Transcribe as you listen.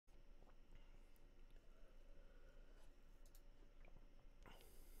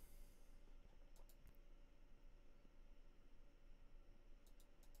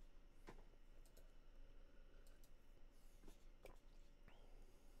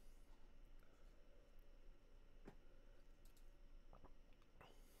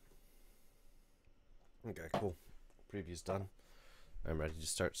Okay, cool. Preview's done. I'm ready to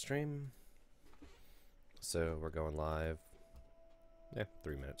start stream. So we're going live. Yeah,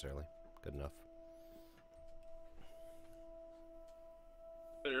 3 minutes early. Good enough.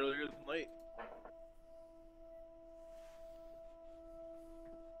 Bit earlier than late.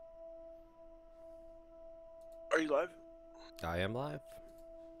 Are you live? I am live.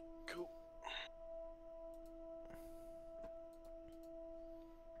 Cool.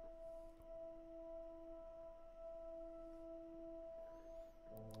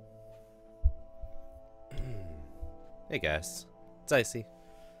 Hey guys, it's Icy.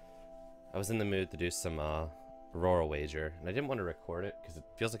 I was in the mood to do some Aurora wager, and I didn't want to record it because it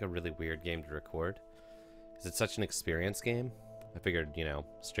feels like a really weird game to record. Because it's such an experience game. I figured, you know,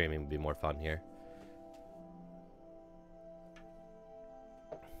 streaming would be more fun here.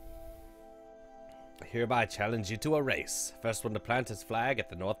 I hereby challenge you to a race. First one to plant his flag at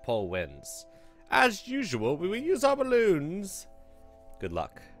the North Pole wins. As usual, we will use our balloons. Good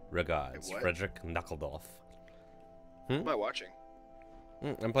luck. Regards, Wait, what? Frederick Knuckledorf. What am I watching?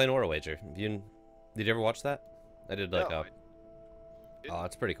 I'm playing Aurora Wager. Did you ever watch that? I did like No, Oh,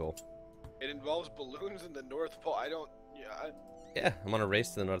 it's pretty cool. It involves balloons in the North Pole. I don't. Yeah. Yeah, I'm on a race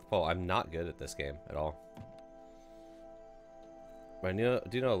to the North Pole. I'm not good at this game at all. But I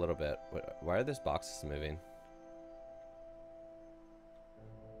do know a little bit. Why are these boxes moving?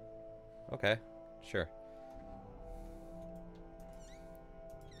 Okay, sure.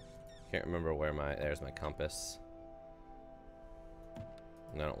 Can't remember where there's my compass.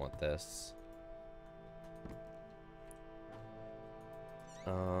 And I don't want this.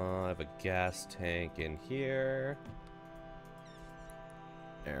 I have a gas tank in here.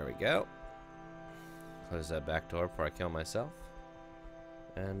 There we go. Close that back door before I kill myself.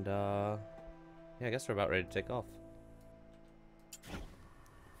 And, yeah, I guess we're about ready to take off.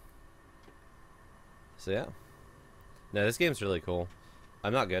 So, yeah. No, this game's really cool.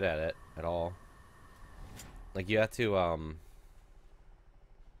 I'm not good at it at all. Like, you have to,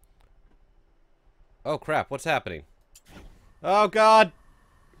 Oh, crap. What's happening? Oh, God!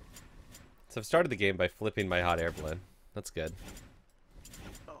 So I've started the game by flipping my hot air balloon. That's good.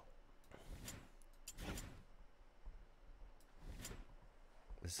 Oh.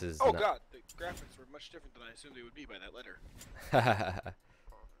 This is Oh God, the graphics were much different than I assumed they would be by that letter. I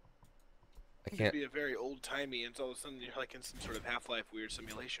It can't... could be a very old-timey, and all of a sudden you're like in some sort of Half-Life weird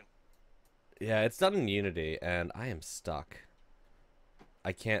simulation. Yeah, it's done in Unity, and I am stuck.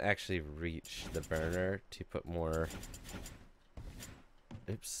 I can't actually reach the burner to put more...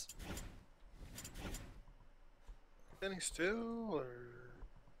 Oops. Standing still, or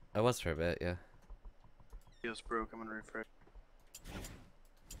I was for a bit, yeah. video's broke. I'm gonna refresh.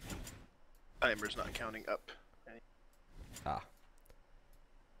 Timer's not counting up. Ah.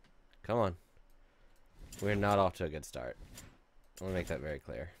 Come on. We're not off to a good start. I want to make that very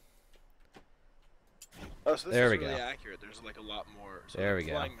clear. Oh, so this There is we really go. accurate. There's like a lot more. So There we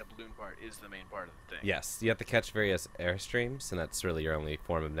go. flying the balloon part is the main part of the thing. Yes, you have to catch various airstreams, and that's really your only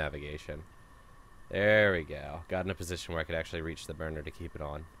form of navigation. There we go. Got in a position where I could actually reach the burner to keep it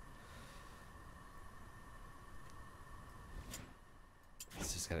on.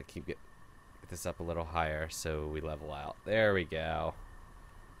 Let's just gotta get this up a little higher so we level out. There we go.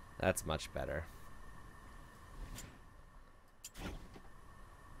 That's much better.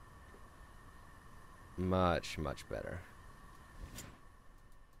 Much, much better.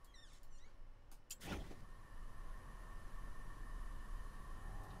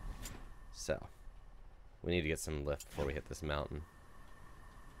 So, we need to get some lift before we hit this mountain.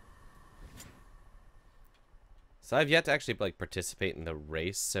 So I've yet to actually like participate in the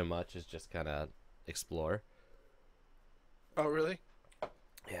race so much as just kind of explore. Oh, really?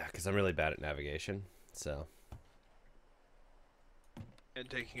 Yeah, because I'm really bad at navigation. So, And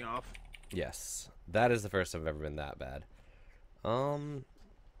taking off. yes, that is the first time I've ever been that bad.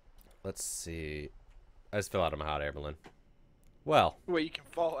 Let's see. I just fell out of my hot air balloon. Well, Wait, you can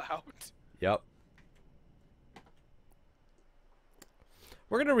fall out. yep.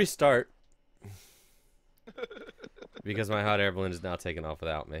 We're gonna restart because my hot air balloon is now taking off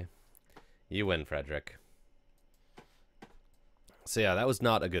without me. You win, Frederick. So yeah, that was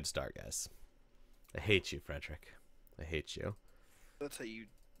not a good start, guys. I hate you, Frederick. I hate you. That's how you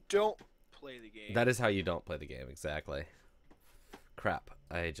don't play the game. That is how you don't play the game, exactly. Crap,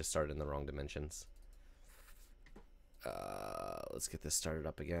 I just started in the wrong dimensions. Let's get this started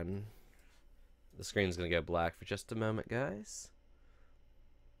up again. The screen's gonna go black for just a moment, guys.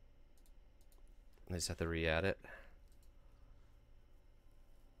 I just have to re-add it.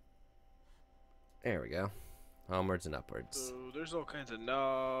 There we go. Onwards and upwards. So there's all kinds of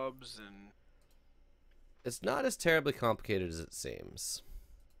knobs and It's not as terribly complicated as it seems.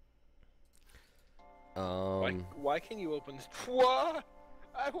 Why can you open this? What?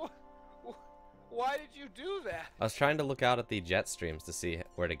 Why did you do that? I was trying to look out at the jet streams to see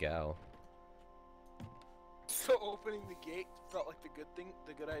where to go. So opening the gate felt like the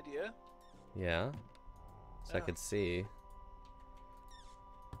good idea? Yeah. So I could see.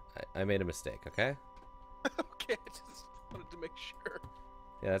 I made a mistake, okay? Okay, I just wanted to make sure.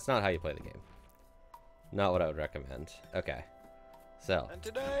 Yeah, that's not how you play the game. Not what I would recommend. Okay. So. And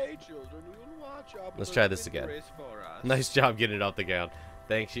today, children, we will watch our Let's try this again. race for us. Nice job getting it off the ground.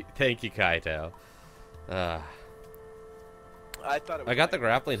 Thank you, Kaito. I thought it was I got the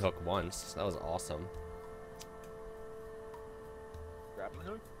grappling hook once. That was awesome. grappling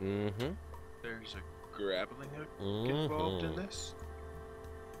hook? Mm-hmm. There's a grappling hook involved in this?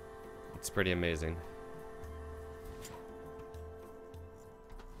 It's pretty amazing.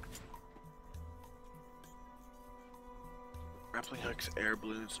 Grappling hooks, air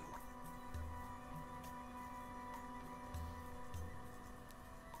balloons.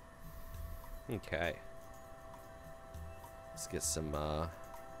 Okay. Let's get some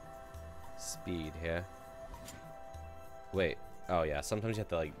speed here. Wait. Oh yeah, sometimes you have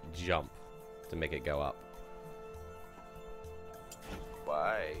to like jump to make it go up.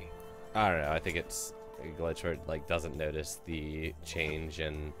 Why? I don't know, I think it's a glitch where it like doesn't notice the change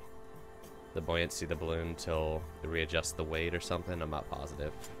in the buoyancy of the balloon until it readjusts the weight or something. I'm not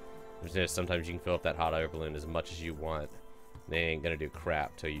positive. There's just sometimes you can fill up that hot air balloon as much as you want. They ain't gonna do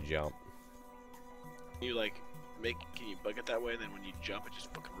crap till you jump. You like can you bug it that way, and then when you jump it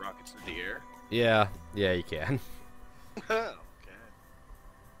just fucking rockets into the air? Yeah, you can. Okay.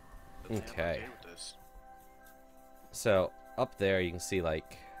 Okay. So up there you can see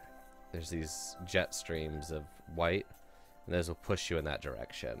like there's these jet streams of white, and those will push you in that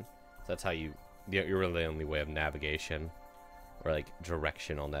direction. So that's how you're really the only way of navigation, or like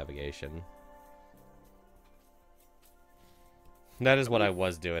directional navigation. And that is what I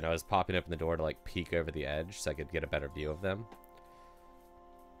was doing. I was popping open the door to like peek over the edge so I could get a better view of them.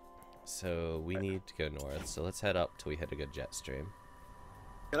 So we need to go north. So let's head up till we hit a good jet stream.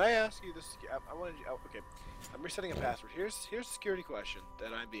 Can I ask you this? I wanted you. Oh, okay, I'm resetting a password. Here's a security question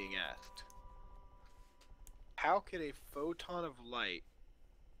that I'm being asked. How could a photon of light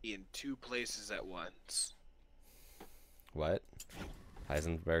be in two places at once? What?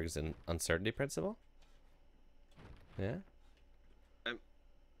 Heisenberg's uncertainty principle? Yeah?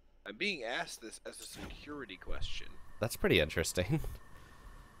 I'm being asked this as a security question. That's pretty interesting.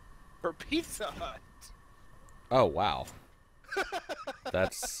 For Pizza Hut. Oh, wow.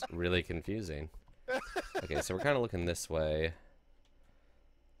 That's really confusing. Okay, so we're kind of looking this way.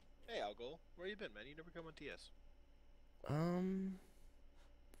 Hey, Algol, where you been, man? You never come on TS.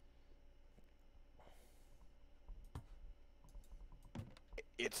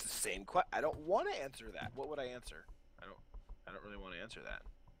 It's the same question. I don't want to answer that. What would I answer? I don't really want to answer that.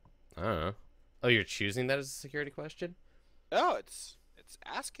 I don't know. Oh, you're choosing that as a security question? No, it's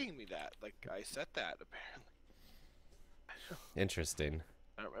asking me that. Like I set that apparently. Interesting.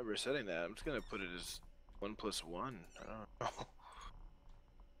 I don't remember setting that. I'm just gonna put it as 1 + 1. I don't know.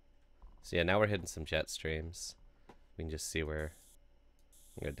 So yeah, now we're hitting some jet streams. We can just see where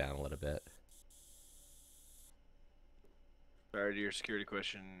we go down a little bit. Prior to your security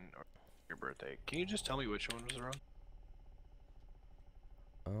question or your birthday, can you just tell me which one was wrong?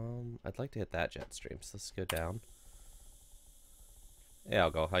 I'd like to hit that jet stream, so let's go down. Hey,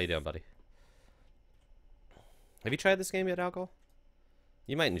 Algol, how you doing, buddy? Have you tried this game yet, Algol?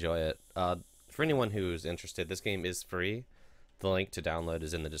 You might enjoy it. For anyone who's interested, this game is free. The link to download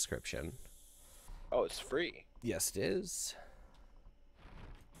is in the description. Oh, it's free. Yes, it is.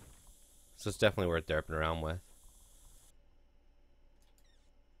 So it's definitely worth derping around with.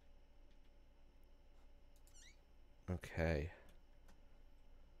 Okay.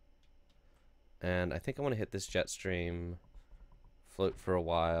 And I think I want to hit this jet stream, float for a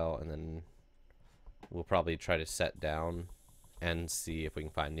while, and then we'll probably try to set down and see if we can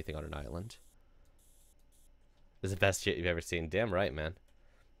find anything on an island. This is the best shit you've ever seen. Damn right, man.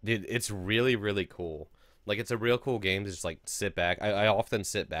 Dude, it's really, really cool. Like, it's a real cool game to just, like, sit back. I often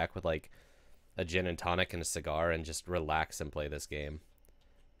sit back with, like, a gin and tonic and a cigar and just relax and play this game.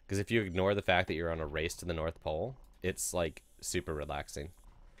 Because if you ignore the fact that you're on a race to the North Pole, it's, like, super relaxing.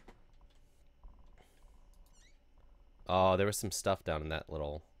 Oh, there was some stuff down in that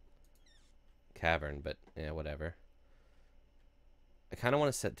little cavern, but yeah, whatever. I kind of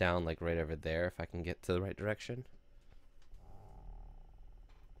want to sit down like right over there if I can get to the right direction.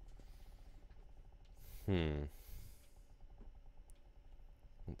 Let's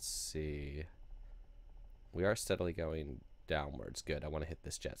see. We are steadily going downwards. Good. I want to hit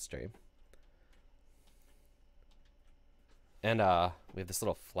this jet stream. And we have this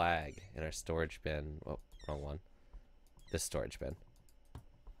little flag in our storage bin. Oh, wrong one. This storage bin.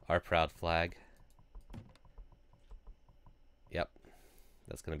 Our proud flag. Yep.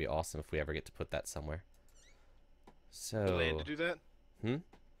 That's going to be awesome if we ever get to put that somewhere. So... To land to do that? Hmm? You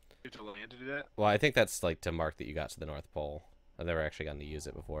have to land to do that? Well, I think that's like to mark that you got to the North Pole. I've never actually gotten to use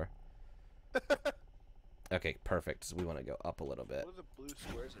it before. Okay, perfect. So we want to go up a little bit. What are the blue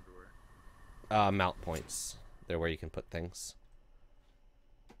squares everywhere? Mount points. They're where you can put things.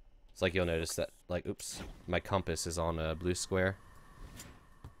 It's like you'll notice that, like, oops, my compass is on a blue square.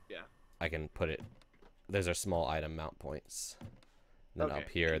 Yeah. I can put it. Those are small item mount points. And then Okay. up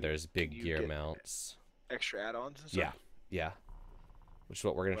here, there's big you gear get mounts. Extra add-ons and stuff? Yeah, yeah. Which is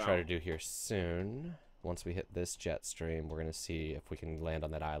what we're going to try Wow. to do here soon. Once we hit this jet stream, we're going to see if we can land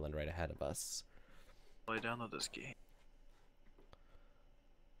on that island right ahead of us. I download this game.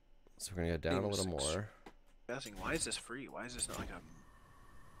 So we're going to go down a little more. Asking, why is this free? Why is this not like a...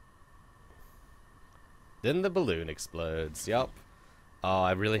 Then the balloon explodes. Yup. Oh,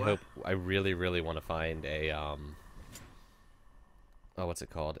 I really What? hope... I really, really want to find a, Oh, what's it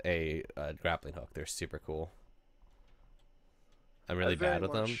called? A grappling hook. They're super cool. I'm really bad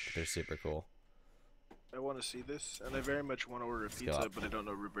with them, but they're super cool. I want to see this, and I very much want to order a Let's go pizza, up. but I don't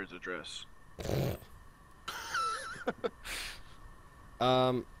know Rupert's address.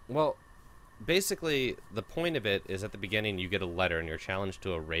 Well, basically, the point of it is at the beginning you get a letter and you're challenged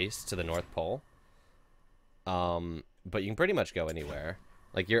to a race to the North Pole. But you can pretty much go anywhere.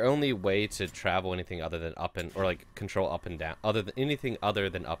 Like, your only way to travel anything other than up and... Or, like, control up and down... anything other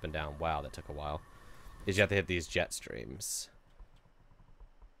than up and down... Wow, that took a while. Is you have to hit these jet streams.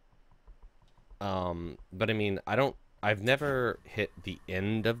 But, I mean, I've never hit the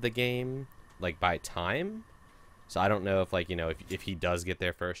end of the game, like, by time. So I don't know if, like, you know, if he does get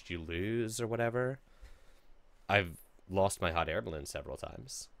there first, you lose or whatever. I've lost my hot air balloon several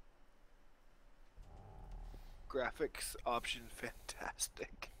times. Graphics option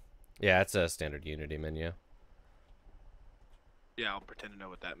fantastic. Yeah, it's a standard Unity menu. Yeah, I'll pretend to know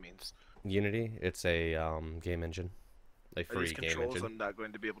what that means. Unity, it's a game engine, like Are free these game controls engine. I'm not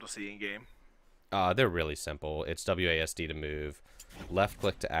going to be able to see in game? They're really simple. It's WASD to move, left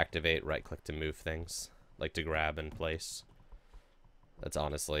click to activate, right click to move things, like to grab and place. That's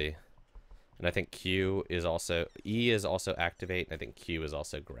honestly, and I think Q is also E is also activate, and I think Q is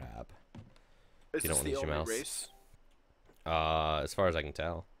also grab. Is You this don't the use your only mouse. race? As far as I can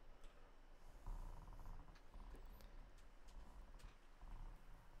tell.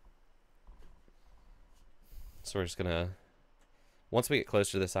 So we're just gonna, once we get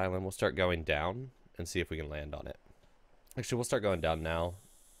closer to this island, we'll start going down and see if we can land on it. Actually, we'll start going down now.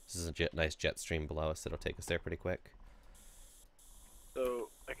 This is a nice jet stream below us that'll take us there pretty quick. So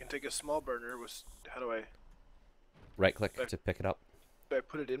I can take a small burner with. How do I? Right click to pick it up. Do I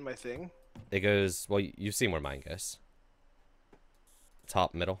put it in my thing? It goes, well, you've seen where mine goes.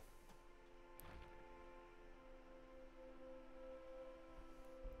 Top, middle.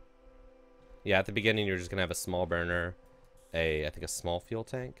 Yeah, at the beginning you're just gonna have a small burner, I think a small fuel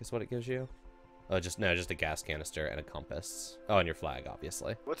tank is what it gives you. Oh, just a gas canister and a compass. Oh, and your flag,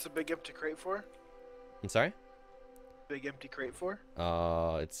 obviously. What's the big empty crate for? I'm sorry? Big empty crate for?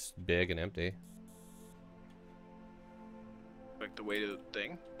 It's big and empty. Like the weight of the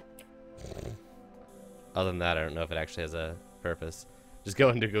thing? Other than that, I don't know if it actually has a purpose. Just go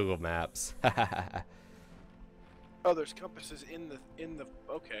into Google Maps. Oh, there's compasses in the.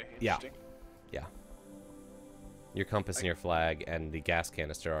 Okay, Yeah. interesting. Yeah. Your compass and your flag and the gas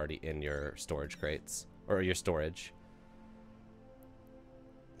canister are already in your storage crates. Or your storage.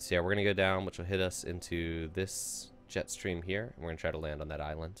 So yeah, we're going to go down, which will hit us into this jet stream here. And we're going to try to land on that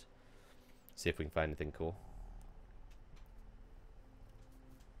island. See if we can find anything cool.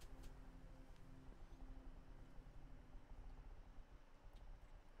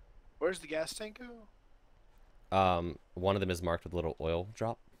 Where's the gas tank go? One of them is marked with a little oil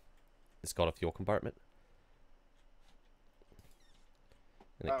drop. It's called a fuel compartment.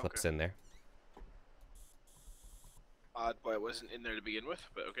 And it clips in there. Odd why it wasn't in there to begin with,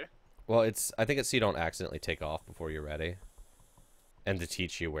 but okay. Well, I think it's so you don't accidentally take off before you're ready. And to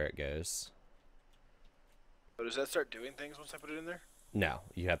teach you where it goes. So does that start doing things once I put it in there? No,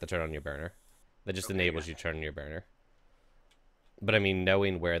 you have to turn on your burner. That just Okay, enables yeah. you to turn on your burner. But I mean,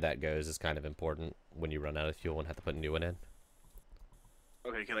 knowing where that goes is kind of important when you run out of fuel and have to put a new one in.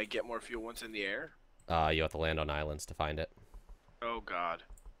 Okay, can I get more fuel once in the air? You have to land on islands to find it. Oh god.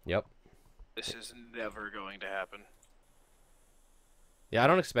 Yep. This is never going to happen. Yeah, I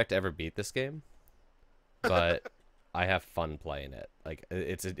don't expect to ever beat this game. but I have fun playing it. Like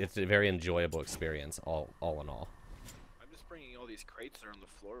it's a very enjoyable experience, all in all. I'm just bringing all these crates that are on the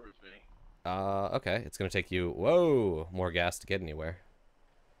floor with me. Okay, it's gonna take you more gas to get anywhere.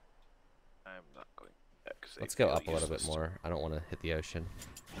 I'm not going back. Let's go up a little bit more. I don't want to hit the ocean.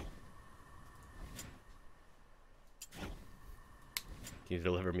 Can you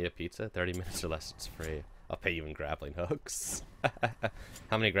deliver me a pizza? 30 minutes or less, it's free. I'll pay you in grappling hooks.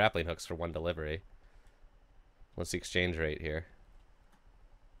 How many grappling hooks for one delivery? What's the exchange rate here?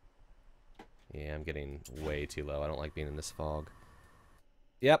 Yeah, I'm getting way too low. I don't like being in this fog.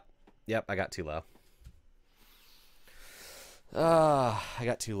 Yep, I got too low. I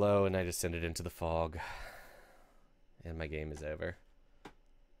got too low and I descended into the fog. And my game is over.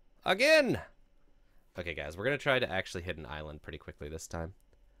 Again! Okay, guys, we're going to try to actually hit an island pretty quickly this time.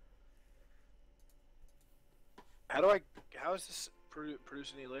 How is this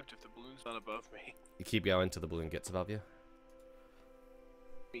produce any lift if the balloon's not above me? You keep going till the balloon gets above you.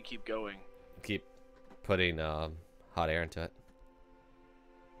 We keep going. Keep putting hot air into it.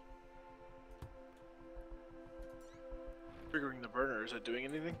 Triggering the burner, is that doing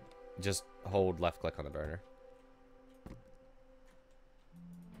anything? Just hold left click on the burner.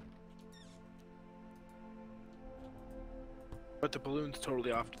 But the balloon's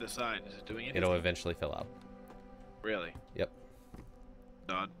totally off to the side. Is it doing anything? It'll eventually fill up. Really? Yep.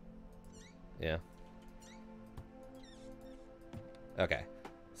 Odd. Yeah. Okay.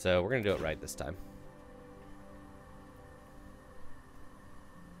 So we're going to do it right this time.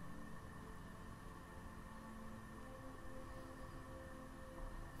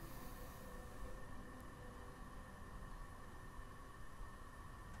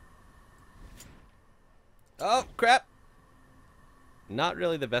 Oh, crap! Not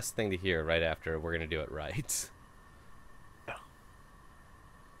really the best thing to hear right after we're going to do it right.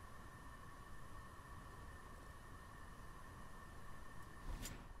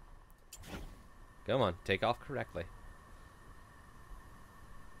 Come on, take off correctly.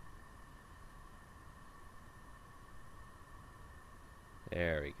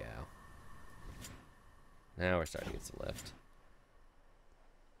 There we go. Now we're starting to get some lift.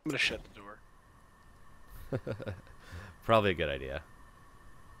 I'm gonna shut the door. Probably a good idea.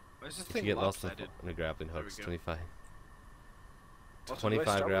 Why is this If thing you get lost lopsided? in the grappling hooks, go. 25. Also, do I 25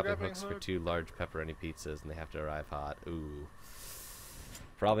 start with grappling grappling hooks for hook? 2 large pepperoni pizzas, and they have to arrive hot. Ooh.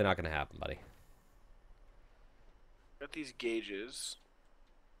 Probably not going to happen, buddy. Got these gauges.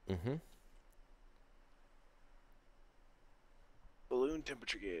 Mm-hmm. Balloon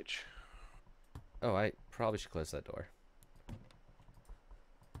temperature gauge. Oh, I probably should close that door.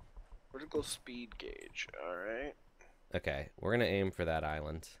 Vertical speed gauge. Alright. Okay, we're going to aim for that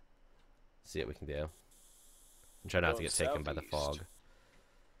island. See what we can do. And try not to get taken by the fog.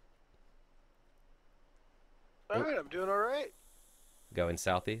 Alright, I'm doing alright. Going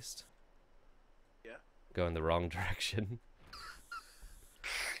southeast? Yeah. Going the wrong direction.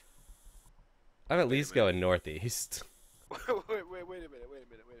 I'm at least going northeast. wait a minute.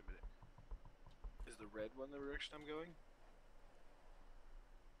 Is the red one the direction I'm going?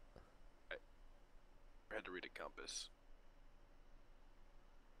 I had to read a compass.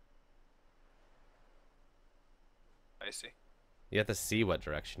 I see. You have to see what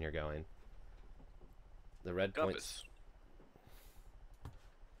direction you're going. The red points. Compass.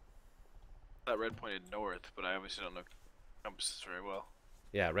 That red pointed north, but I obviously don't know compasses very well.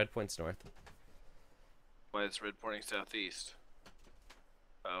 Yeah, red points north. Why is red pointing southeast?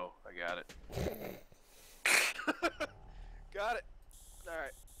 Oh, I got it. Got it.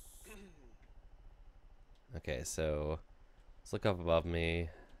 Alright. Okay, so let's look up above me,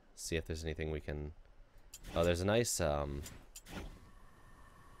 see if there's anything we can... Oh, there's a nice, yeah,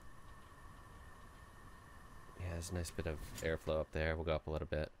 there's a nice bit of airflow up there. We'll go up a little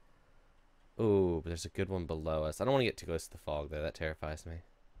bit. Ooh, but there's a good one below us. I don't want to get too close to the fog, though. That terrifies me.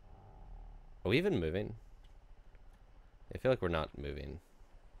 Are we even moving? I feel like we're not moving.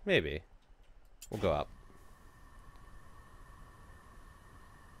 Maybe. We'll go up.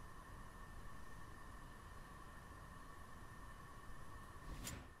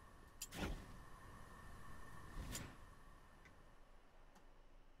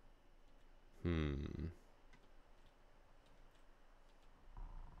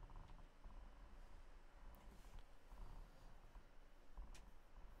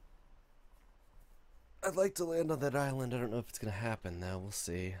 I'd like to land on that island. I don't know if it's going to happen, though. We'll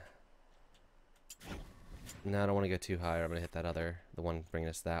see. No, I don't want to go too high, or I'm going to hit that other, the one bringing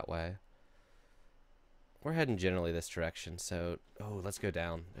us that way. We're heading generally this direction, so... Oh, let's go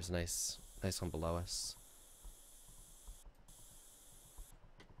down. There's a nice one below us.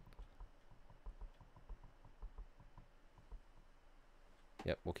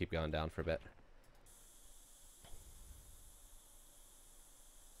 Yep, we'll keep going down for a bit.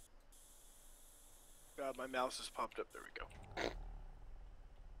 God, my mouse has popped up. There we go.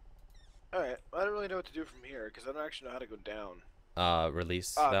 Alright, I don't really know what to do from here, because I don't actually know how to go down.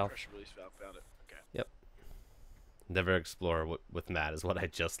 Release valve. Pressure release valve, found it. Okay. Yep. Never explore with Matt is what I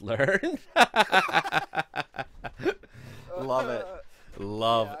just learned. Love it.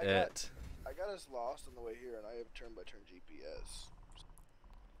 Love it. I got us lost on the way here, and I have turn-by-turn GPS.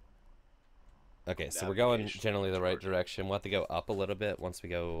 Okay, so we're going generally the right direction. We'll have to go up a little bit once we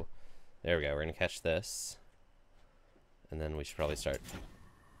go... There we go. We're going to catch this. And then we should probably start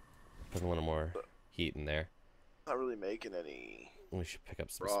putting a little more heat in there. Not really making any... We should pick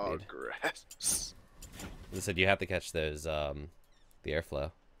up some speed. Progress. As I said, you have to catch those, the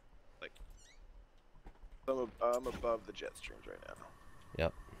airflow. Like, I'm above the jet streams right now.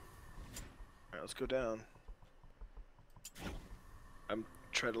 Yep. Alright, let's go down. I'm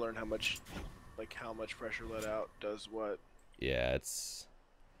trying to learn how much pressure let out does what. Yeah, it's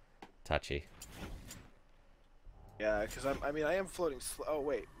touchy. Yeah, because I am floating oh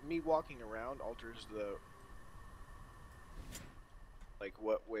wait, me walking around alters the, like,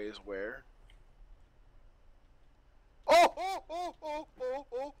 what weighs where. Oh,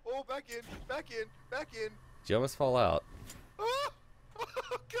 back in. Did you almost fall out? Oh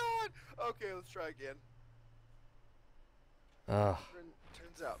god. Okay, let's try again.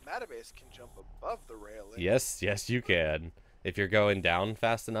 Turns out Matabase can jump above the railing. Yes, you can. If you're going down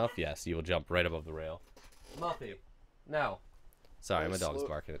fast enough, yes, you will jump right above the rail. Muffy, no. Sorry, my dog's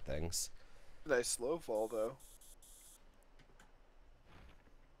barking at things. Nice slow fall though.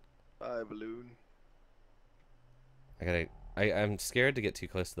 Bye, balloon. I'm scared to get too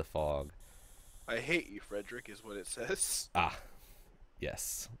close to the fog. I hate you, Frederick, is what it says. Ah,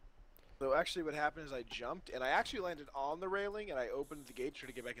 yes. So actually what happened is I jumped, and I actually landed on the railing, and I opened the gate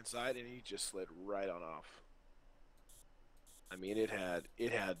to get back inside, and he just slid right on off. I mean, it had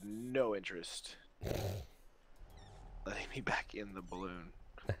no interest letting me back in the balloon.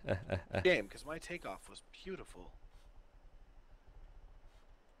 Damn, because my takeoff was beautiful.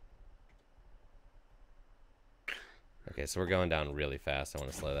 Okay, so we're going down really fast. I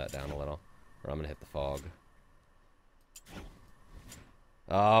want to slow that down a little, or I'm going to hit the fog.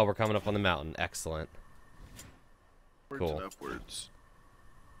 Oh, we're coming up on the mountain. Excellent. Upwards cool. And upwards.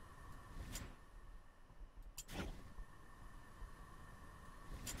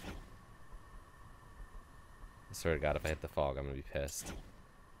 I swear to God, if I hit the fog, I'm going to be pissed.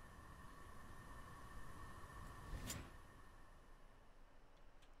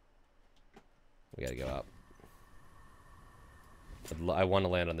 We got to go up. I want to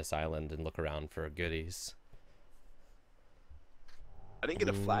land on this island and look around for goodies. I didn't get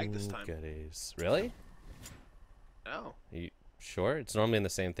a flag this time. Goodies. Really? No. Are you sure? It's normally in the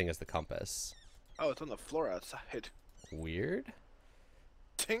same thing as the compass. Oh, it's on the floor outside. Weird.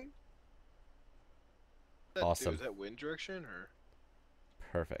 Ting. Awesome. Is that wind direction or?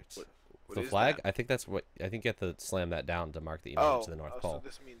 Perfect. What the is flag? that? I think that's what. I think you have to slam that down to mark that you made it to the North Pole. So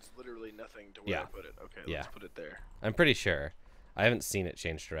this means literally nothing to where I put it. Okay, let's put it there. I'm pretty sure. I haven't seen it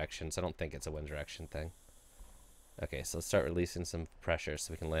change directions. I don't think it's a wind direction thing. Okay, so let's start releasing some pressure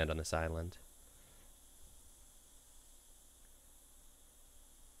so we can land on this island.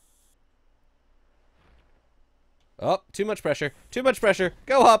 Oh, too much pressure. Too much pressure.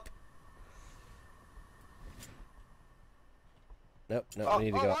 Go up. Nope, we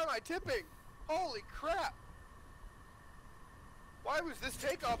need to go. Why am I tipping? Holy crap! Why was this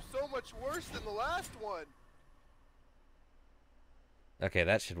takeoff so much worse than the last one? Okay,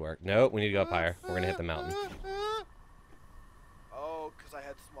 that should work. Nope, we need to go up higher. We're gonna hit the mountain. Oh, because I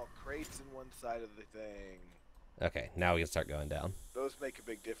had small crates in one side of the thing. Okay, now we can start going down. Those make a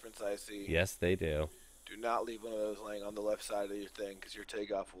big difference, I see. Yes, they do. Do not leave one of those laying on the left side of your thing, because your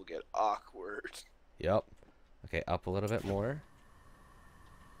takeoff will get awkward. Yep. Okay, up a little bit more.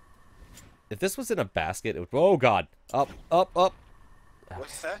 If this was in a basket, it would... Oh, God. Up, up, up.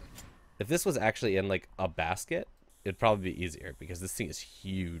 What's that? If this was actually in, like, a basket, it'd probably be easier, because this thing is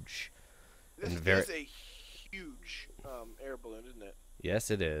huge. This is a huge air balloon, isn't it? Yes,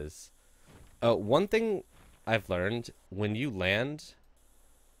 it is. One thing I've learned, when you land,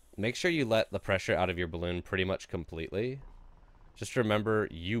 make sure you let the pressure out of your balloon pretty much completely. Just remember,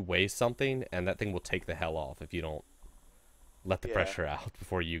 you weigh something, and that thing will take the hell off if you don't let the pressure out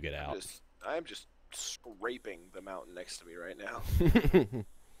before you get out. I'm just scraping the mountain next to me right now.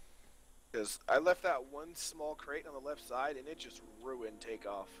 Because I left that one small crate on the left side, and it just ruined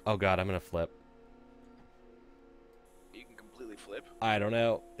takeoff. Oh, God, I'm going to flip. You can completely flip? I don't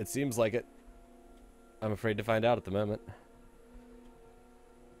know. It seems like it. I'm afraid to find out at the moment.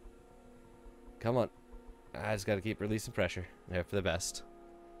 Come on. I just got to keep releasing pressure. There for the best.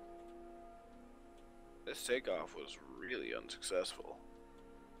 This takeoff was really unsuccessful.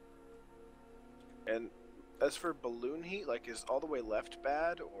 And as for balloon heat, like, is all the way left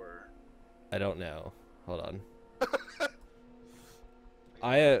bad, or? I don't know. Hold on.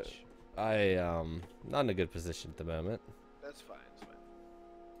 Not in a good position at the moment. That's fine. That's fine.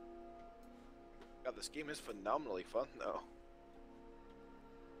 God, this game is phenomenally fun, though.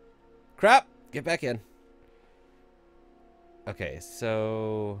 Crap! Get back in. Okay,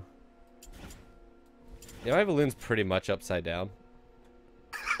 so... Yeah, my balloon's pretty much upside down.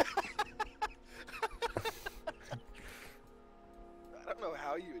 I don't know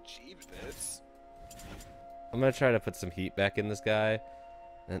how you achieved this. I'm gonna try to put some heat back in this guy.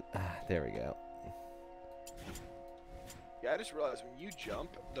 And, there we go. Yeah, I just realized when you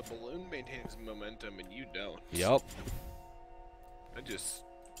jump, the balloon maintains momentum and you don't. Yup. I just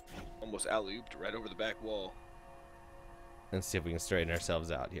almost alley-ooped right over the back wall. Let's see if we can straighten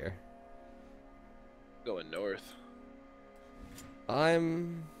ourselves out here. Going north.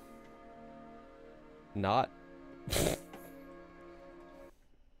 I'm not.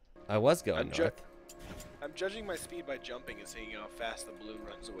 I was going north. I'm judging my speed by jumping and seeing how fast the balloon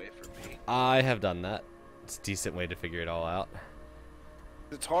runs away from me. I have done that. It's a decent way to figure it all out.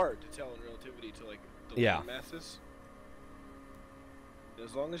 It's hard to tell in relativity to, like, the land masses.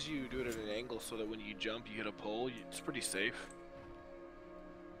 As long as you do it at an angle so that when you jump you hit a pole, it's pretty safe.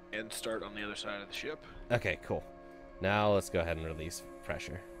 And start on the other side of the ship. Okay, cool. Now let's go ahead and release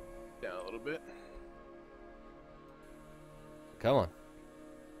pressure. Down a little bit. Come on.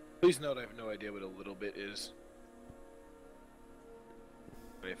 Please note I have no idea what a little bit is.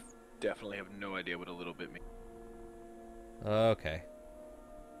 I definitely have no idea what a little bit means. Okay.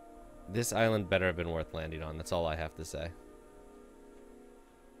 This island better have been worth landing on. That's all I have to say.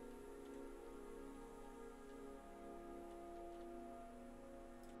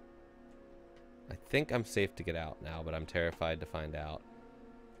 I think I'm safe to get out now, but I'm terrified to find out.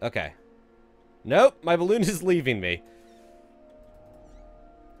 Okay. Nope, my balloon is leaving me.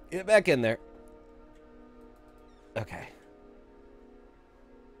 Get back in there. Okay.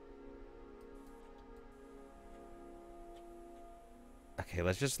 Okay,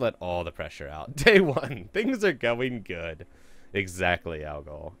 let's just let all the pressure out. Day one. Things are going good. Exactly,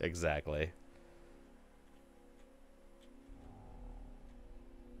 Algol. Exactly.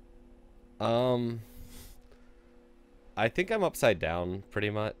 I think I'm upside down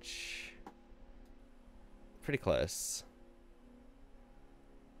pretty much. Pretty close.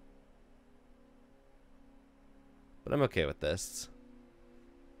 But I'm okay with this.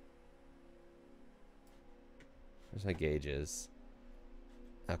 There's my gauges.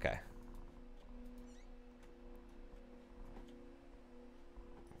 Okay.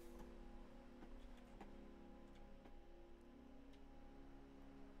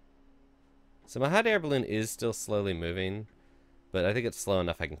 So my hot air balloon is still slowly moving, but I think it's slow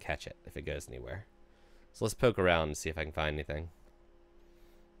enough I can catch it if it goes anywhere. So let's poke around and see if I can find anything.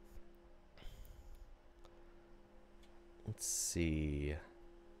 Let's see.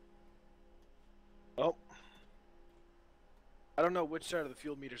 Oh. I don't know which side of the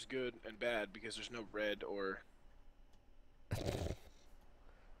fuel meter's good and bad because there's no red or...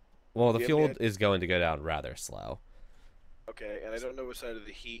 Well, the fuel is going to go down rather slow. Okay, and I don't know which side of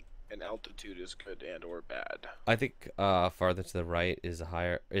the heat and altitude is good and or bad. I think farther to the right is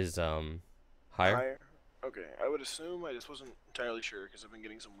higher. Higher? Okay, I would assume. I just wasn't entirely sure because I've been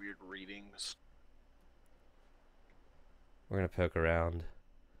getting some weird readings. We're gonna poke around,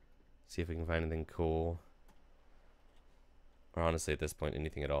 see if we can find anything cool. Or honestly, at this point,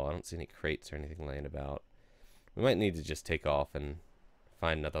 anything at all. I don't see any crates or anything laying about. We might need to just take off and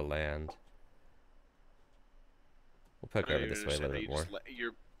find another land. We'll poke over this way a little bit more.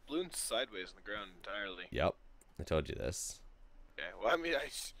 Your balloon's sideways on the ground entirely. Yep, I told you this. Okay, well, I mean,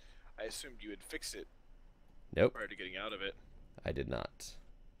 I assumed you would fix it. Nope. Prior to getting out of it. I did not.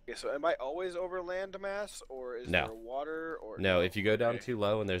 Okay, so am I always over land mass, or is there water? Or no, if you go down too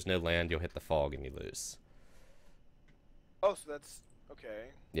low and there's no land, you'll hit the fog and you lose. Oh, so that's... okay.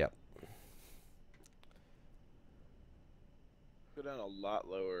 Yep. Go down a lot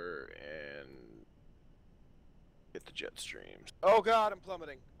lower and get the jet streams. Oh god, I'm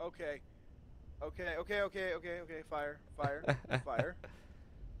plummeting. Okay. Okay. Fire. Fire.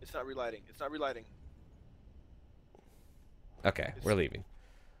 It's not relighting. It's not relighting. Okay, we're leaving.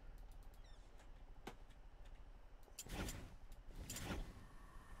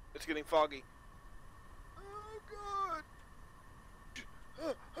 It's getting foggy. Oh god!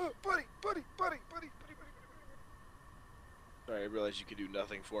 Buddy! Sorry, I realized you could do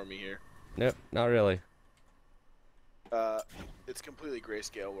nothing for me here. Nope, not really. It's completely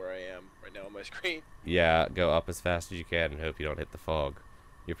grayscale where I am right now on my screen. Yeah, go up as fast as you can and hope you don't hit the fog.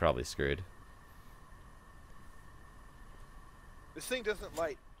 You're probably screwed. This thing doesn't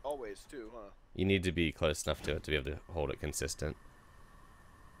light always, too, huh? You need to be close enough to it to be able to hold it consistent.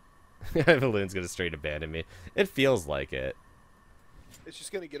 Balloon's gonna straight abandon me. It feels like it. It's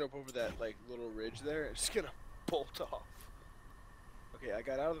just gonna get up over that like little ridge there. It's just gonna bolt off. Okay, I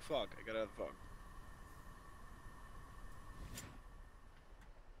got out of the fog. I got out of the fog.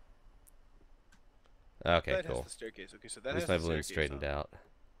 Okay, That cool. has the staircase. Okay, so that At has least my the balloon's staircase, straightened huh? out.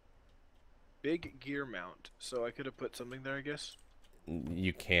 Big gear mount. So I could have put something there, I guess.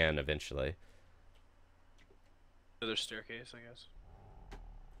 You can eventually. Another staircase, I guess.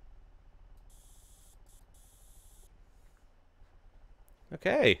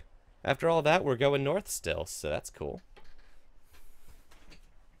 Okay. After all that, we're going north still, so that's cool.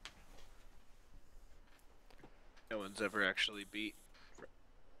 No one's ever actually beat.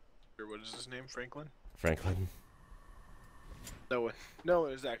 Or what is his name? Franklin? Franklin. No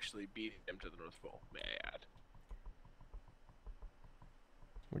one has actually beat him to the North Pole, may I add.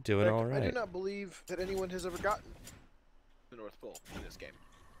 We're doing all right. I do not believe that anyone has ever gotten the North Pole in this game.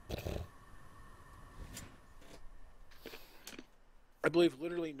 I believe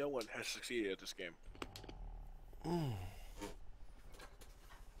literally no one has succeeded at this game.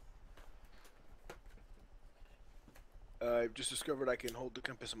 I've just discovered I can hold the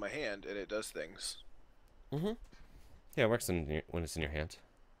compass in my hand and it does things. Mm-hmm. Yeah, it works when it's in your hand.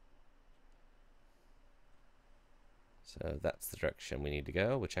 So that's the direction we need to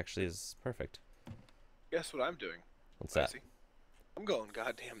go, which actually is perfect. Guess what I'm doing? What's that? I'm going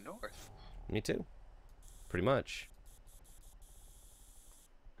goddamn north. Me too. Pretty much.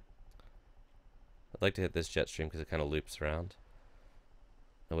 I'd like to hit this jet stream because it kind of loops around.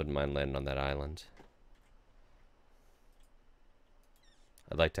 I wouldn't mind landing on that island.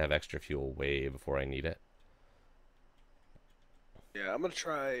 I'd like to have extra fuel way before I need it. Yeah, I'm gonna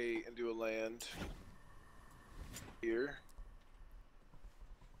try and do a land here.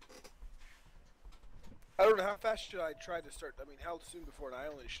 I don't know, how fast should I try to start? I mean, how soon before an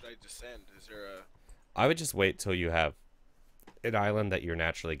island should I descend? Is there a... I would just wait till you have an island that you're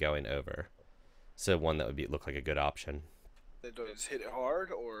naturally going over. So one that would look like a good option. Then do I just hit it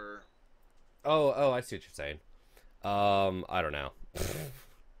hard, or... Oh, I see what you're saying. I don't know.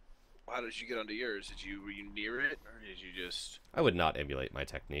 How did you get onto yours? Were you near it, or did you just... I would not emulate my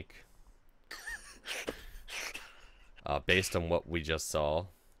technique. Based on what we just saw,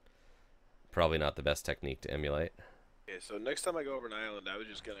 probably not the best technique to emulate. Okay, so next time I go over an island, I was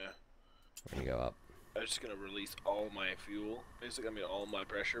just gonna... We're gonna go up. I was just gonna release all my fuel, basically. I mean, all my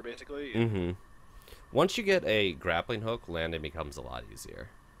pressure, basically. Mm-hmm. Once you get a grappling hook, landing becomes a lot easier.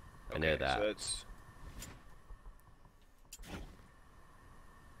 Okay, I know that. So that's...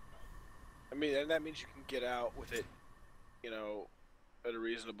 I mean, and that means you can get out with it, you know, at a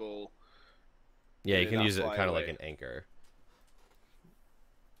reasonable... Yeah, you can use it kind of like an anchor.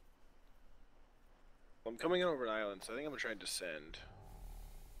 I'm coming in over an island, so I think I'm gonna try and descend.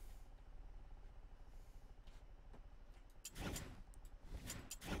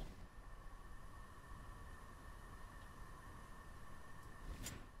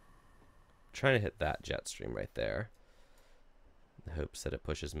 Trying to hit that jet stream right there. In hopes that it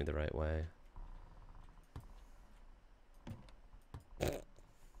pushes me the right way.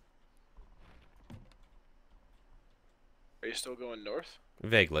 Are you still going north?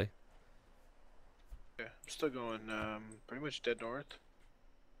 Vaguely. Yeah, I'm still going pretty much dead north.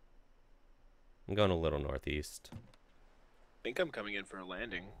 I'm going a little northeast. I think I'm coming in for a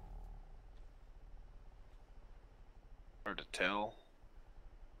landing. Hard to tell.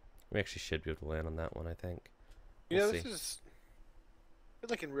 We actually should be able to land on that one, I think. You know, We'll this is... I feel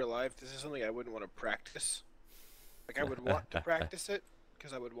like in real life, this is something I wouldn't want to practice. Like, I would want to practice it,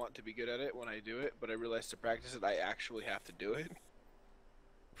 because I would want to be good at it when I do it, but I realize to practice it, I actually have to do it.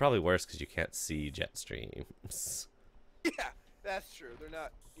 Probably worse because you can't see jet streams. Yeah, that's true. They're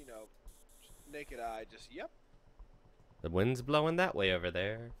not, you know, naked eye, just, yep. The wind's blowing that way over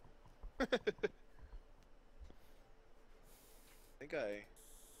there. I think I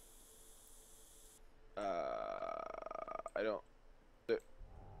don't...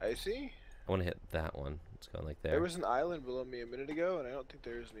 I see? I want to hit that one. It's going like there. There was an island below me a minute ago, and I don't think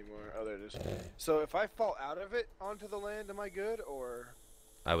there is anymore. Oh, there it is. So if I fall out of it onto the land, am I good, or...?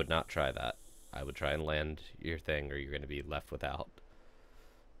 I would not try that. I would try and land your thing, or you're going to be left without.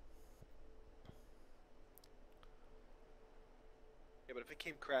 Yeah, but if it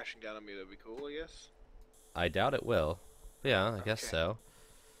came crashing down on me, that'd be cool, I guess. I doubt it will. Yeah, I guess Okay. so.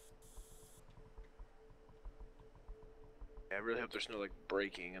 I really hope there's no like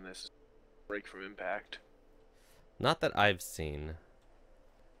braking in this. Break from impact. Not that I've seen.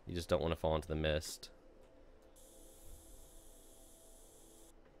 You just don't want to fall into the mist.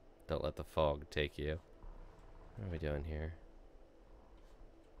 Don't let the fog take you. What are we doing here?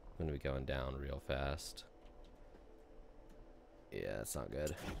 I'm gonna be going down real fast. Yeah, that's not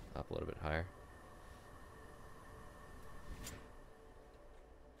good. Up a little bit higher.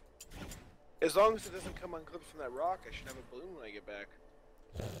 As long as it doesn't come unclipped from that rock, I should have a balloon when I get back.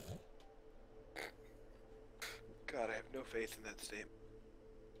 God, I have no faith in that statement.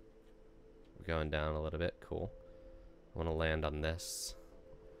 We're going down a little bit. Cool. I want to land on this.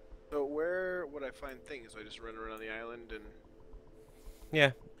 So where would I find things? Do I just run around the island and...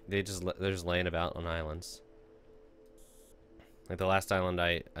 Yeah, they're just laying about on islands. Like the last island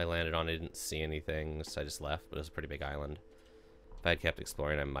I landed on, I didn't see anything, so I just left, but it was a pretty big island. If I had kept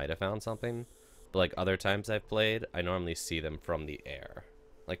exploring, I might have found something. But like other times I've played, I normally see them from the air.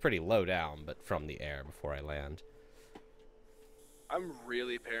 Like pretty low down, but from the air before I land. I'm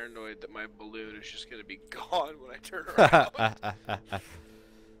really paranoid that my balloon is just gonna be gone when I turn around.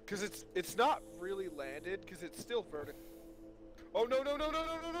 Because it's not really landed, because it's still vertical. Oh no no no no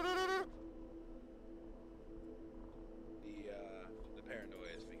no no no no no! The paranoia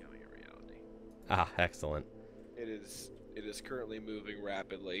is becoming a reality. Ah, excellent. It is currently moving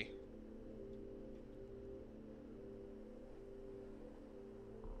rapidly.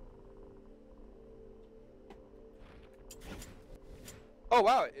 Oh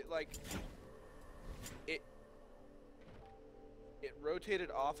wow! It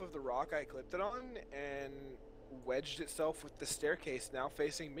rotated off of the rock I clipped it on and wedged itself with the staircase now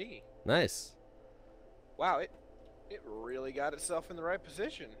facing me. Nice. Wow! It really got itself in the right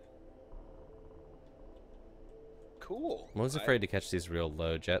position. Cool. I was afraid to catch these real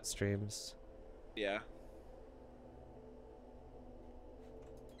low jet streams. Yeah.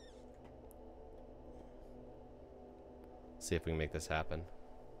 See if we can make this happen.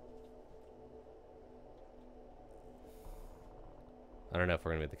 I don't know if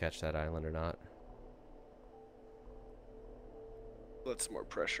we're gonna be able to catch that island or not. Let some more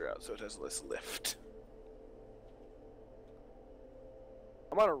pressure out so it has less lift.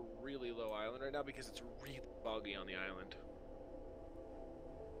 I'm on a really low island right now because it's really foggy on the island.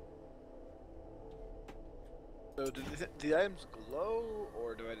 So do the items glow,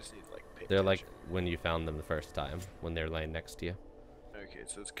 or do I just need to like pay They're attention? like when you found them the first time, when they're laying next to you. Okay,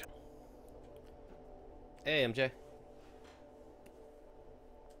 so it's... Hey, MJ.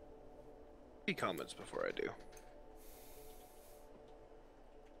 Any comments before I do?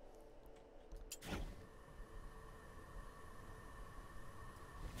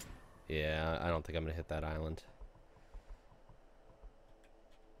 Yeah, I don't think I'm gonna hit that island.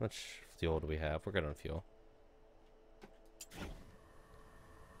 How much fuel do we have? We're good on fuel.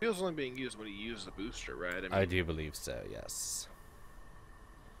 Fuel's only being used when you use the booster, right? I mean, I do believe so, yes.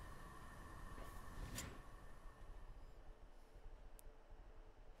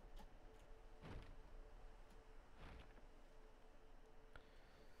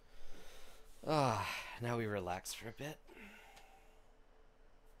 Ah, now we relax for a bit.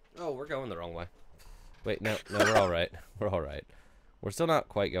 Oh, we're going the wrong way. Wait, no, we're all right. We're all right. We're still not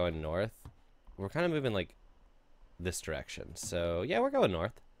quite going north. We're kind of moving like this direction. So yeah, we're going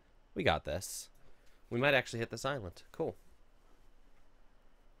north. We got this. We might actually hit this island. Cool.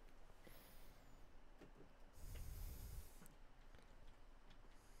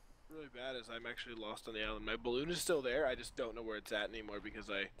 really bad is I'm actually lost on the island. My balloon is still there. I just don't know where it's at anymore because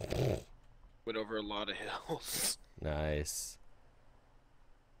I went over a lot of hills. Nice.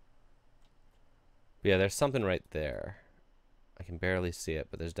 Yeah, there's something right there. I can barely see it,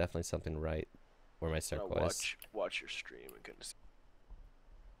 but there's definitely something right where my circle is. Watch your stream and kind of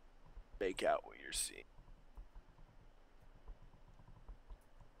make out what you're seeing.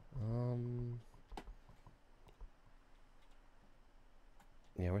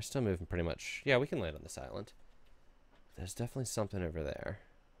 Yeah, we're still moving pretty much. Yeah, we can land on this island. There's definitely something over there.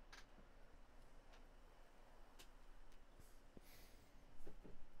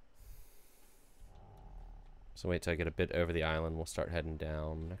 So wait till I get a bit over the island. We'll start heading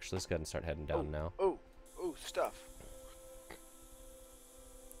down. Actually, let's go ahead and start heading down now. Oh, stuff.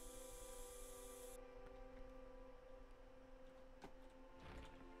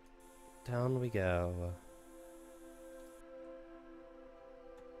 Down we go.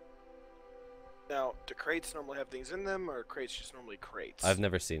 Now, do crates normally have things in them, or are crates just normally crates? I've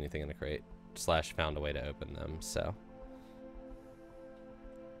never seen anything in a crate. / found a way to open them, so.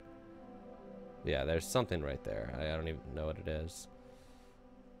 Yeah, there's something right there. I don't even know what it is.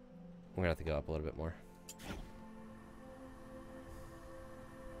 We're gonna have to go up a little bit more.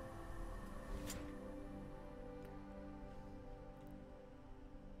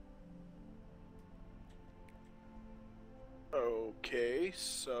 Okay,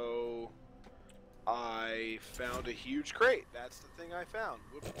 so I found a huge crate. That's the thing I found.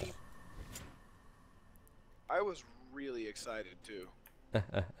 Whoopsie. I was really excited too. We're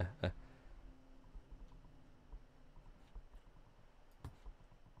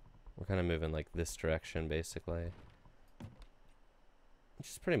kind of moving like this direction, basically. Which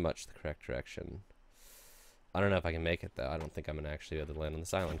is pretty much the correct direction. I don't know if I can make it, though. I don't think I'm going to actually be able to land on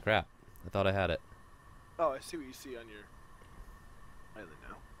this island. Crap. I thought I had it. Oh, I see what you see on your island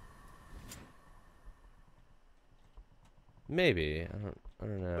now. Maybe. I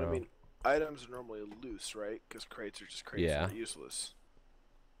don't know. But I mean, items are normally loose, right? Because crates are just crates Yeah. that are useless.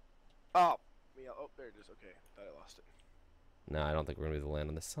 Oh, yeah. Oh, there it is. Okay, thought I lost it. No, I don't think we're going to be able to land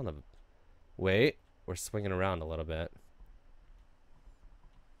on this son of a... Wait. We're swinging around a little bit.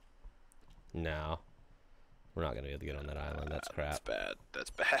 No. We're not going to be able to get on that island. That's crap. That's bad. That's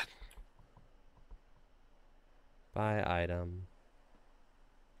bad. Buy item.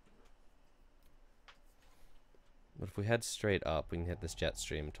 But if we head straight up, we can hit this jet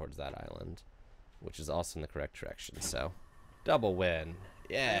stream towards that island, which is also in the correct direction. So, double win.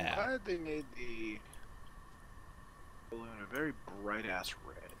 Yeah. I'm glad they made the balloon a very bright ass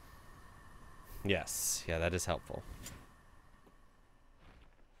red. Yes. Yeah, that is helpful.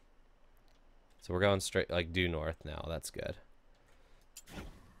 So we're going straight, like, due north now. That's good.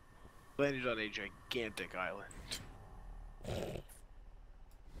 Landed on a gigantic island.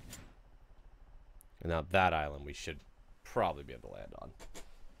 And now that island we should probably be able to land on.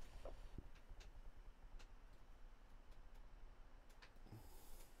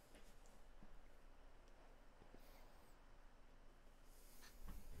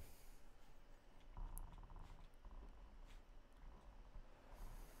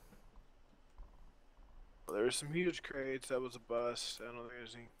 Well, there were some huge crates. That was a bust. I don't think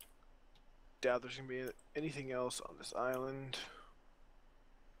there's any. Doubt there's gonna be anything else on this island.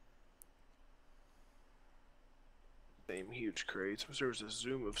 Same huge crates. There was a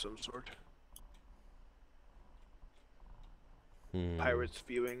zoom of some sort. Pirates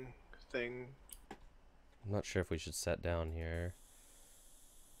viewing thing. I'm not sure if we should set down here.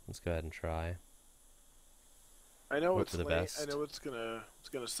 Let's go ahead and try. I know Hope it's for the late. best. I know what's gonna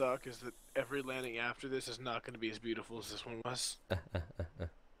suck is that every landing after this is not gonna be as beautiful as this one was.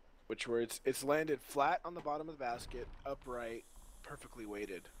 Which where it's landed flat on the bottom of the basket, upright, perfectly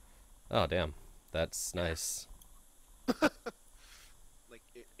weighted. Oh, damn. That's nice. Like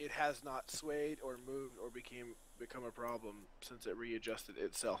it has not swayed or moved or become a problem since it readjusted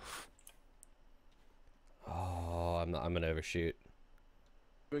itself. Oh, I'm gonna overshoot.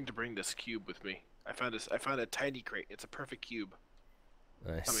 I'm going to bring this cube with me. I found a tiny crate. It's a perfect cube.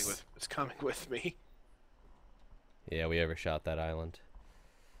 Nice. It's coming with me. Yeah, we overshot that island.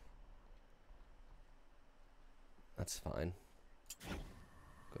 That's fine.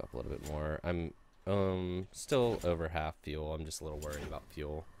 Go up a little bit more. I'm still over half fuel. I'm just a little worried about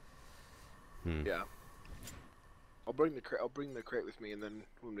fuel. Yeah. I'll bring the crate with me, and then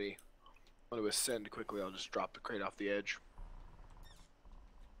when we want to ascend quickly, I'll just drop the crate off the edge.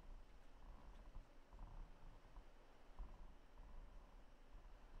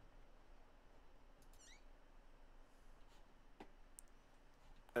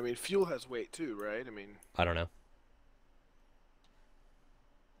 I mean, fuel has weight too, right? I mean, I don't know.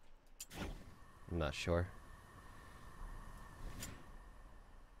 I'm not sure.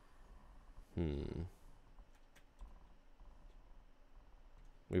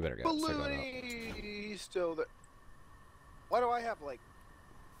 We better go. Start going up. Balloony still there. Why do I have like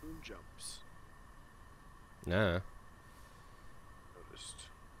moon jumps? Nah. Noticed.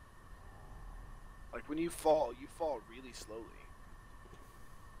 Like when you fall really slowly.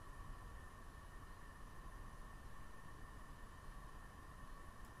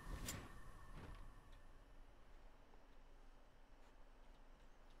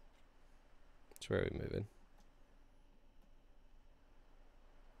 Which way are we moving?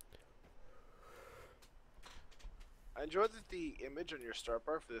 I enjoy that the image on your start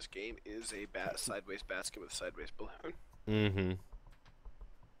bar for this game is a sideways basket with a sideways balloon. Mm-hmm.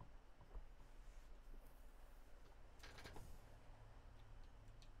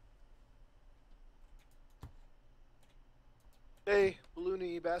 Hey,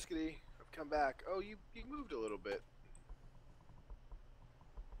 balloony, baskety, I've come back. Oh, you moved a little bit.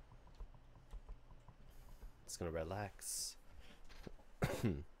 It's gonna relax.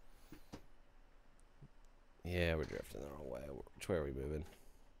 Yeah, we're drifting the wrong way. Which way are we moving?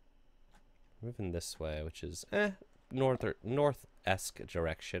 We're moving this way, which is north-esque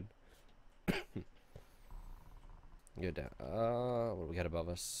direction. Go down. What do we got above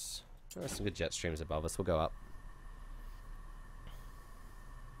us? Oh, some good jet streams above us. We'll go up.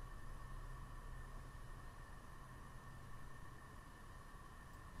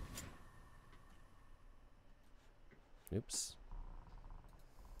 Oops.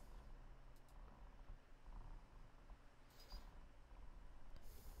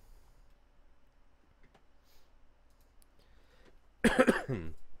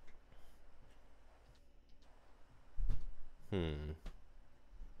 Hmm.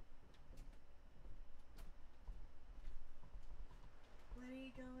 When are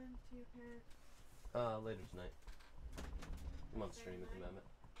you going to your parents? Later tonight. I'm on stream at the moment.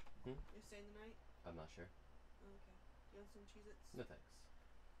 You're staying the night? I'm not sure. Oh, okay. Do you want some Cheez-Its? No thanks.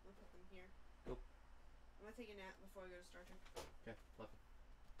 I'll put them here. Cool. I'm gonna take a nap before I go to Star Trek. Okay, love it.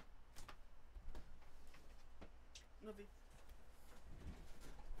 Love you.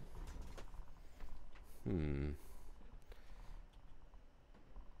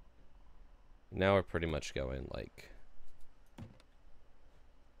 Now we're pretty much going like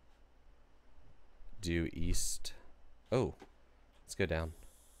due east. Oh, let's go down.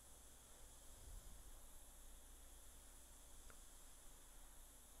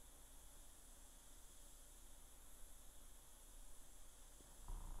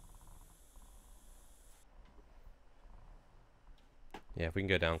 Yeah, if we can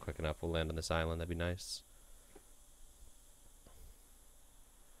go down quick enough, we'll land on this island. That'd be nice.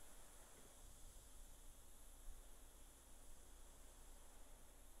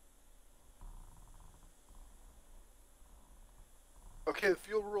 Okay, the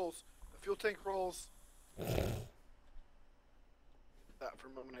fuel rules. The fuel tank rolls. That for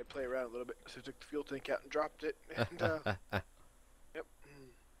a moment I play around a little bit. So I took the fuel tank out and dropped it. And, yep.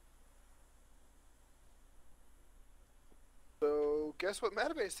 So, guess what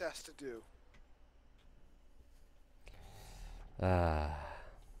Metabase has to do? Yep,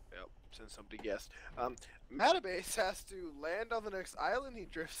 since somebody guessed. Metabase has to land on the next island he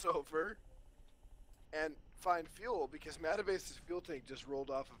drifts over and find fuel because Metabase's fuel tank just rolled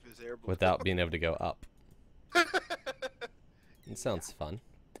off of his air balloon. Without being able to go up. It sounds fun.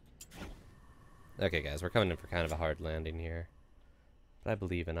 Okay, guys, we're coming in for kind of a hard landing here. But I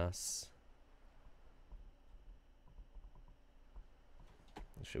believe in us.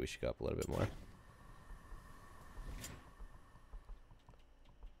 We should go up a little bit more.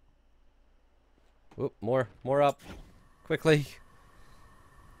 Whoop, more up. Quickly.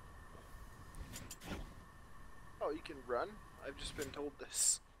 Oh, you can run? I've just been told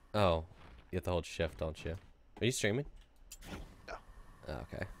this. Oh, you have to hold shift, don't you? Are you streaming? No. Oh,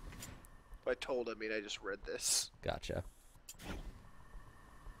 okay. By told, I mean I just read this. Gotcha.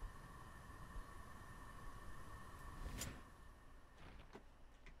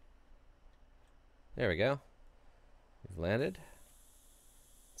 There we go. We've landed.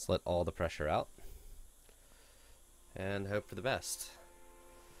 Let's let all the pressure out. And hope for the best.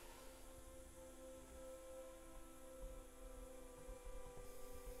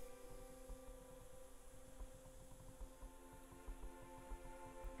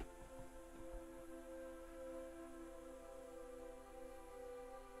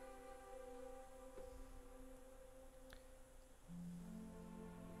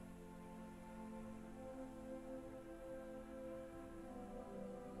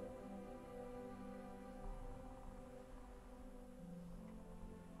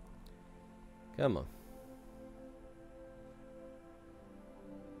 Come on.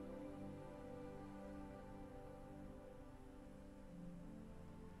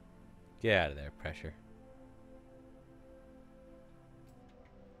 Get out of there, pressure.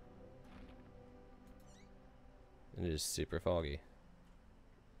 It is super foggy.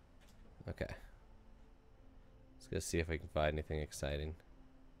 Okay. Let's go see if I can find anything exciting.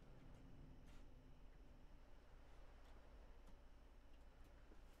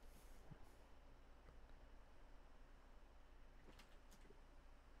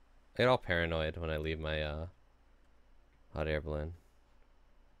 I get all paranoid when I leave my hot air balloon.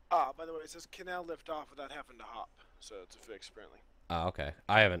 Ah, by the way, it says can now lift off without having to hop. So it's a fix, apparently. Ah, okay.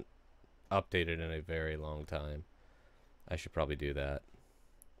 I haven't updated in a very long time. I should probably do that.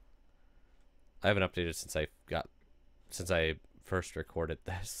 I haven't updated since I first recorded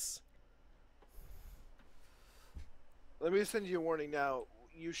this. Let me send you a warning now.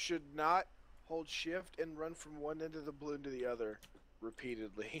 You should not hold shift and run from one end of the balloon to the other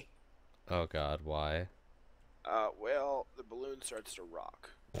repeatedly. Oh god, why? Well, the balloon starts to rock.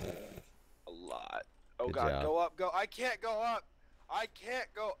 A lot. Oh Good god, job. go up, go. I can't go up. I can't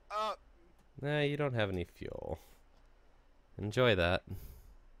go up. Nah, you don't have any fuel. Enjoy that.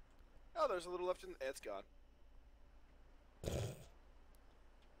 Oh, there's a little left in. It's gone.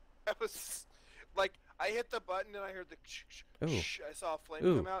 That was like I hit the button and I heard the shh. I saw a flame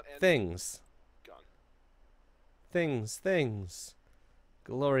come out and things. gone. Things.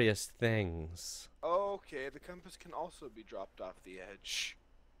 Glorious things. Okay, the compass can also be dropped off the edge.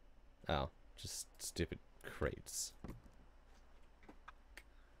 Oh, just stupid crates.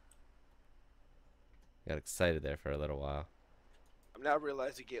 Got excited there for a little while. I'm now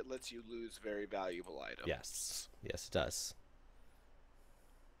realizing it lets you lose very valuable items. Yes. Yes, it does.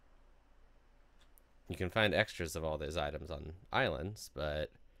 You can find extras of all those items on islands, but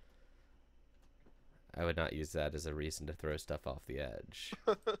I would not use that as a reason to throw stuff off the edge.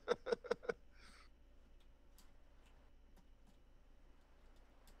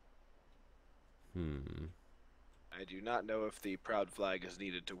 I do not know if the proud flag is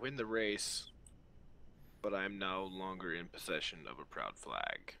needed to win the race, but I am no longer in possession of a proud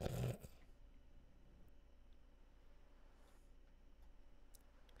flag.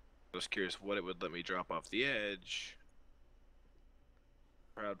 I was curious what it would let me drop off the edge.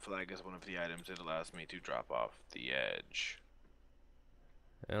 Proud flag is one of the items it allows me to drop off the edge.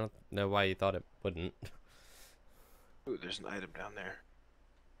 I don't know why you thought it wouldn't. Ooh, there's an item down there.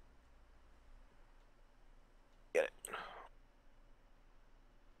 Get it.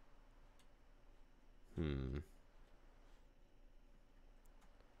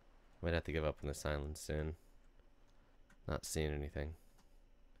 Might have to give up on this island soon. Not seeing anything.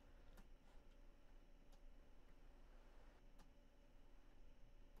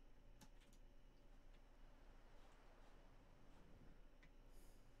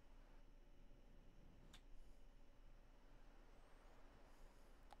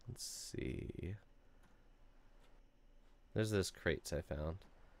 Let's see. There's those crates I found.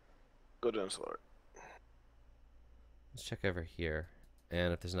 Go down slower. Let's check over here.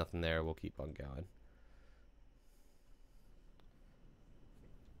 And if there's nothing there, we'll keep on going.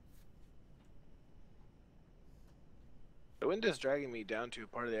 The wind is dragging me down to a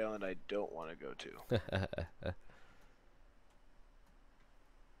part of the island I don't want to go to.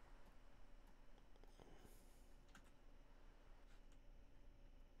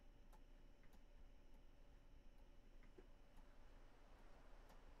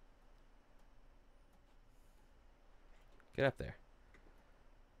 Get up there.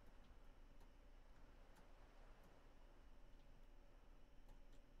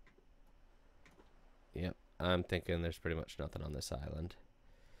 Yep, I'm thinking there's pretty much nothing on this island.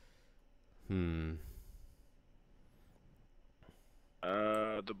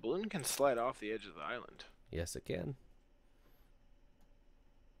 The balloon can slide off the edge of the island. Yes, it can.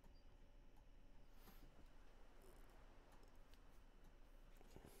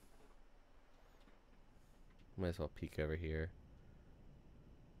 Might as well peek over here.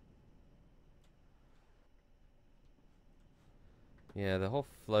 Yeah, the whole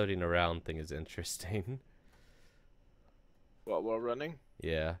floating around thing is interesting. What, while running?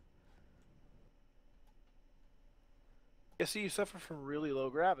 Yeah. Yeah, see, you suffer from really low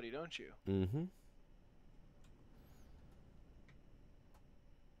gravity, don't you? Mm-hmm.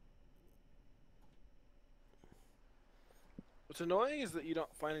 What's annoying is that you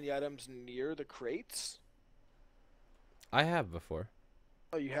don't find any items near the crates. I have before.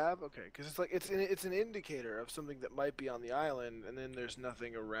 Oh, you have? Okay, because it's like it's an indicator of something that might be on the island, and then there's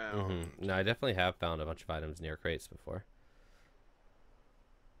nothing around. No, I definitely have found a bunch of items near crates before.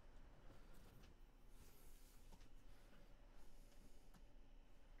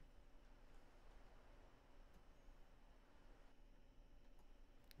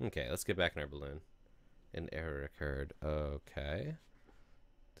 Okay, let's get back in our balloon. An error occurred. Okay.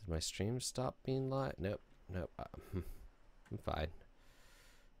 Did my stream stop being live? Nope. Nope. I'm fine.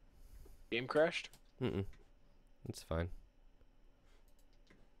 Game crashed? It's fine.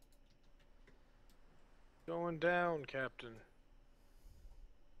 Going down, Captain.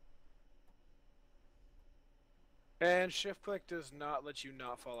 And shift click does not let you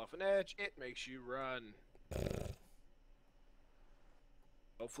not fall off an edge. It makes you run.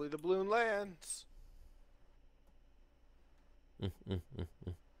 Hopefully the balloon lands.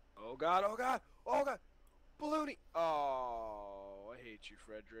 Oh god, oh god, oh god! Balloony! Oh, I hate you,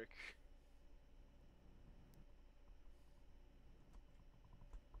 Frederick.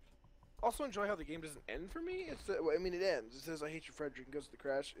 Also enjoy how the game doesn't end for me. I mean, it ends. It says I hate you, Frederick, and goes to the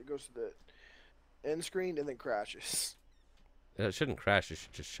crash. It goes to the end screen and then crashes. It shouldn't crash. It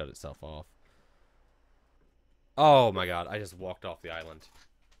should just shut itself off. Oh my god! I just walked off the island.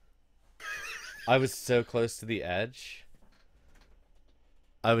 I was so close to the edge.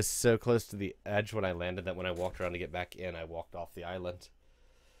 I was so close to the edge when I landed that when I walked around to get back in, I walked off the island.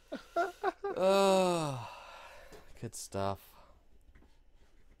 Oh, good stuff.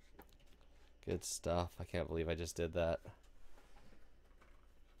 Good stuff. I can't believe I just did that.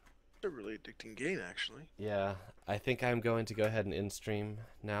 It's a really addicting game, actually. Yeah, I think I'm going to go ahead and end stream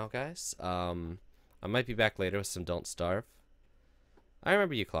now, guys. I might be back later with some Don't Starve. I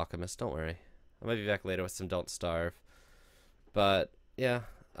remember you, Clockamus, don't worry. I might be back later with some Don't Starve. But, yeah,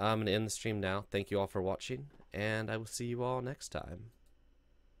 I'm going to end the stream now. Thank you all for watching, and I will see you all next time.